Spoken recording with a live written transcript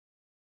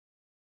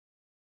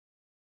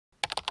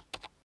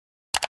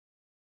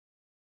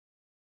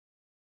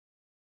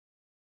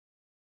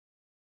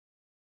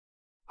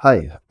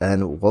Hi,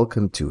 and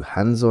welcome to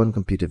Hands-on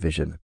Computer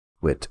Vision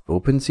with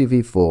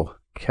OpenCV 4,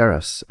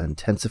 Keras, and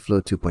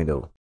TensorFlow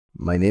 2.0.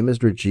 My name is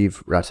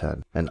Rajiv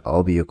Ratan, and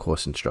I'll be your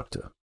course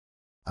instructor.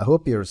 I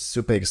hope you're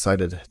super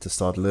excited to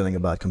start learning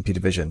about computer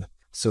vision.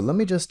 So let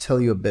me just tell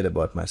you a bit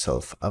about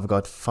myself. I've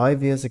got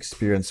 5 years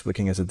experience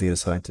working as a data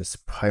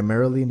scientist,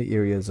 primarily in the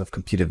areas of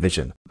computer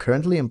vision. I'm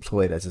currently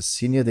employed as a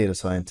senior data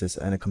scientist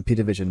and a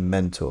computer vision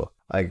mentor.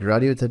 I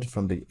graduated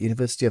from the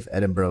University of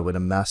Edinburgh with a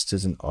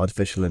master's in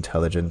artificial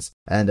intelligence,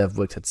 and I've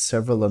worked at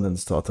several London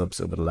startups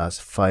over the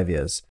last 5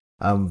 years.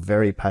 I'm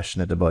very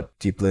passionate about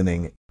deep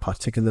learning,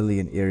 particularly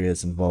in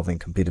areas involving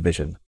computer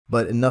vision.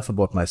 But enough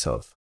about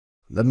myself.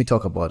 Let me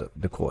talk about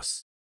the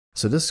course.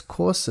 So this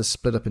course is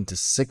split up into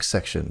 6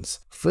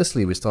 sections.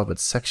 Firstly, we start with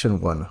section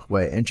 1,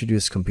 where I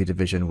introduce computer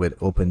vision with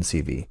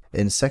OpenCV.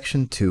 In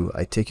section 2,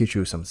 I take you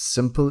through some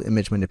simple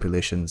image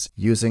manipulations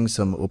using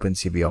some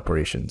OpenCV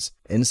operations.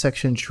 In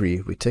section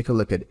 3, we take a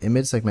look at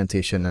image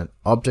segmentation and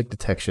object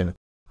detection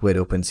with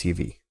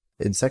OpenCV.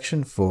 In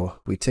section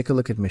 4, we take a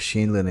look at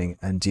machine learning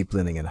and deep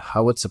learning and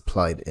how it's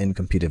applied in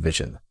computer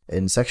vision.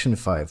 In section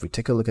 5, we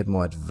take a look at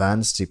more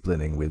advanced deep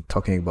learning. We're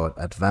talking about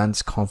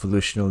advanced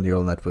convolutional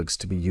neural networks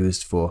to be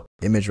used for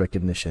image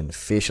recognition,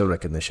 facial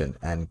recognition,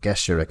 and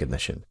gesture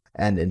recognition.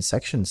 And in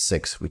section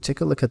 6, we take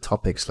a look at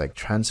topics like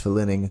transfer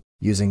learning,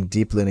 using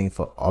deep learning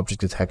for object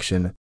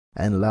detection,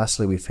 and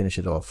lastly, we finish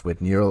it off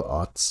with neural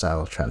art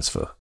style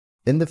transfer.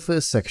 In the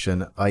first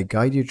section, I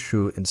guide you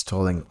through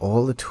installing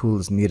all the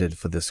tools needed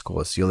for this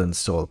course. You'll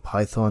install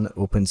Python,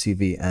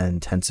 OpenCV, and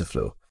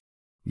TensorFlow.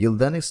 You'll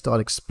then start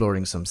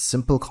exploring some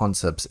simple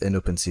concepts in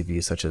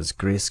OpenCV such as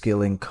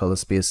grayscaling, color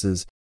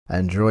spaces,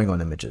 and drawing on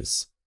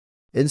images.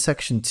 In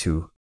section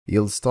 2,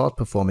 you'll start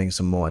performing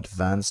some more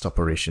advanced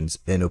operations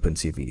in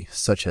OpenCV,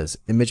 such as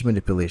image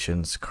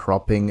manipulations,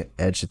 cropping,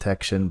 edge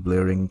detection,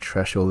 blurring,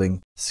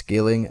 thresholding,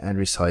 scaling and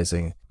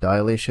resizing,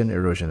 dilation,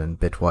 erosion, and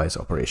bitwise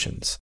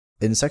operations.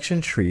 In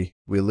section 3,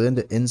 we learn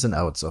the ins and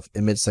outs of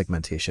image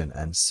segmentation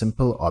and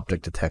simple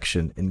object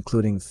detection,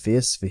 including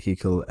face,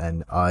 vehicle,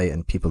 and eye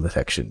and people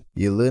detection.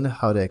 You learn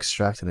how to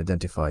extract and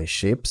identify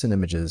shapes in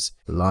images,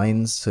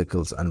 lines,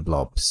 circles, and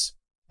blobs.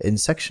 In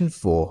section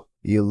 4,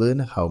 you learn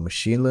how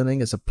machine learning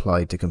is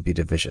applied to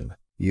computer vision.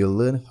 You'll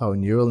learn how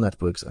neural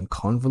networks and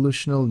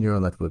convolutional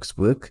neural networks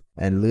work,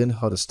 and learn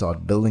how to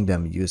start building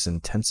them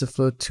using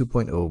TensorFlow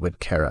 2.0 with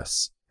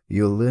Keras.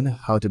 You'll learn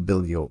how to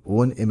build your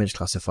own image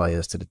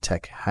classifiers to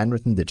detect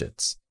handwritten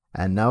digits.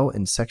 And now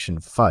in section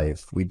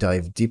 5, we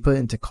dive deeper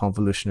into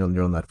convolutional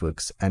neural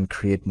networks and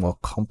create more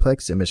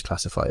complex image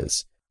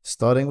classifiers.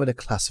 Starting with a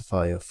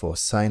classifier for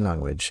sign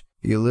language,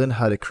 you'll learn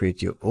how to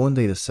create your own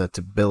dataset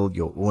to build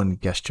your own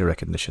gesture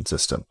recognition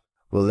system.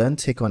 We'll then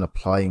take on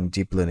applying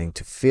deep learning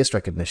to face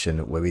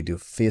recognition, where we do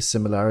face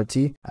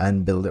similarity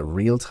and build a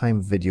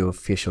real-time video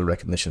facial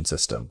recognition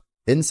system.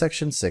 In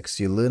section 6,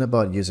 you'll learn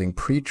about using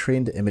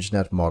pre-trained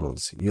ImageNet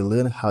models. You'll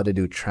learn how to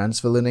do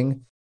transfer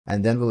learning,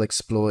 and then we'll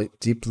explore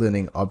deep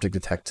learning object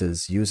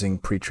detectors using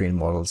pre-trained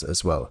models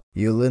as well.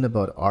 You'll learn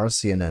about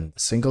RCNN,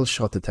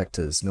 single-shot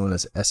detectors known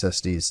as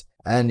SSDs,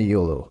 and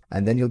YOLO,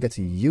 and then you'll get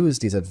to use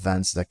these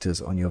advanced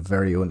detectors on your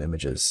very own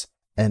images.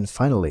 And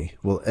finally,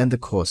 we'll end the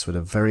course with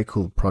a very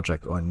cool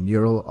project on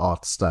neural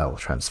art style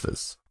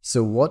transfers.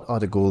 So what are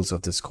the goals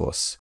of this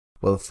course?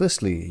 Well,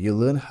 firstly, you'll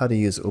learn how to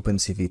use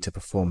OpenCV to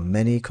perform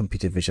many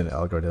computer vision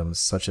algorithms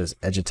such as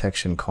edge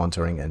detection,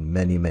 contouring, and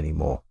many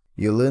more.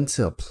 You'll learn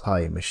to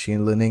apply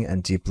machine learning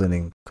and deep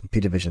learning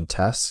computer vision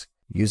tasks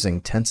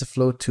using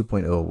TensorFlow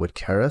 2.0 with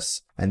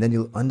Keras, and then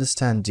you'll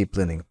understand deep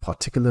learning,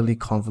 particularly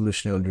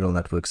convolutional neural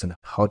networks, and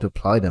how to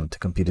apply them to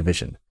computer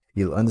vision.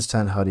 You'll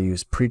understand how to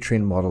use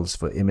pre-trained models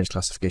for image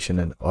classification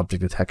and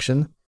object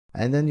detection,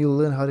 and then you'll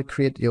learn how to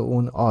create your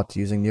own art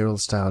using neural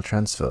style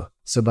transfer.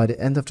 So by the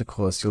end of the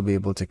course, you'll be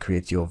able to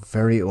create your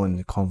very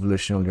own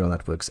convolutional neural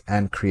networks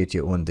and create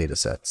your own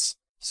datasets.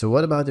 So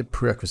what about the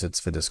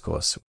prerequisites for this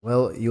course?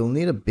 Well, you'll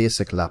need a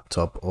basic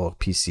laptop or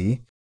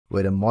PC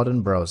with a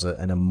modern browser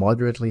and a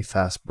moderately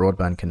fast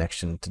broadband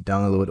connection to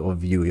download or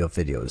view your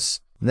videos.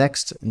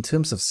 Next, in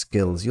terms of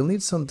skills, you'll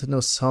need to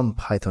know some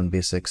Python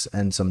basics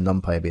and some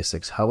NumPy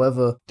basics.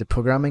 However, the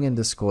programming in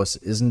this course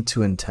isn't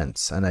too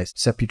intense, and I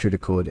step you through the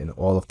code in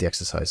all of the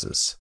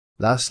exercises.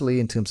 Lastly,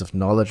 in terms of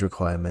knowledge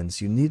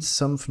requirements, you need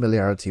some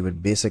familiarity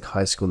with basic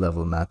high school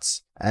level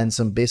maths, and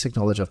some basic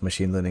knowledge of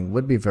machine learning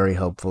would be very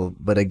helpful,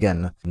 but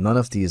again, none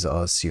of these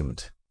are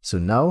assumed. So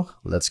now,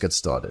 let's get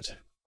started.